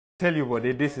Tell you what,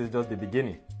 this is just the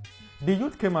beginning. The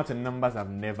youth came out in numbers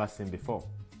I've never seen before.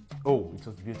 Oh, it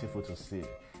was beautiful to see.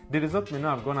 The result may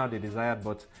not have gone out the desired,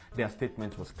 but their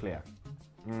statement was clear.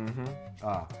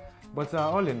 But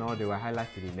all in all, they were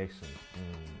highlights to the election.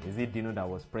 Is it Dino that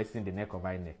was pressing the neck of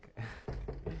INEC?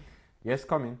 Yes,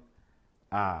 coming.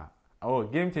 Oh,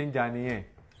 game changer ni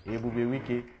Ebube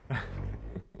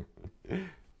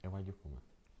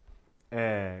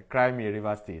Wike. Cry me,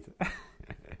 River State.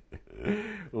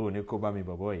 Oh, Nikoba me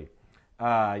boy.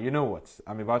 You know what?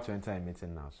 I'm about to enter a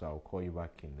meeting now, so I'll call you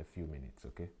back in a few minutes,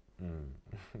 okay?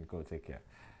 Go take care.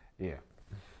 Yeah.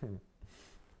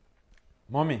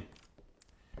 Mommy.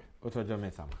 Otojo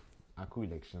Mesama. Aku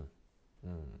election.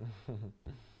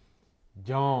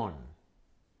 John.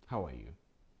 How are you?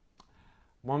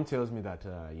 Mom tells me that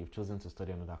you've chosen to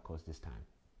study another course this time.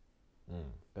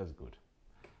 That's good.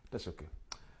 That's okay.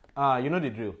 You know the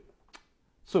drill.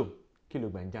 So, Kilo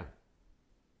Banjan.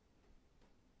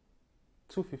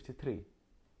 253.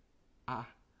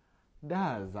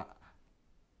 That's...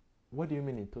 what do you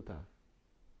mean in total?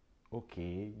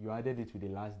 Okay, you added it with the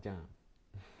last jam.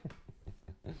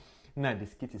 Now, the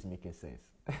skit is making sense.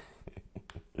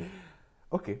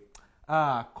 Okay.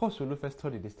 Course will first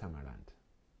study this time around.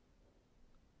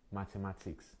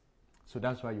 Mathematics. So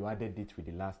that's why you added it with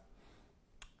the last.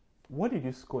 What did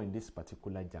you score in this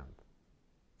particular jam?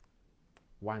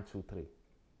 1, 2, 3.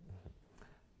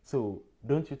 So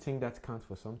don't you think that counts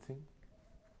for something?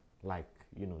 Like,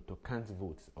 to count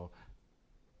votes or...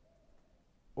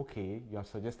 Okay, you have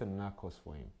suggested another course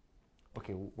for him.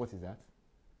 Okay, what is that?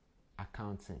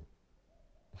 Accounting.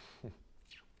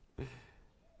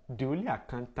 The only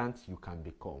accountant you can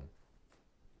become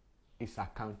is a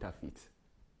counterfeit.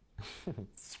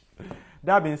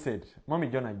 That being said, Mommy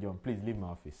John and John, please leave my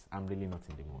office. I'm really not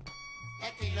in the mood.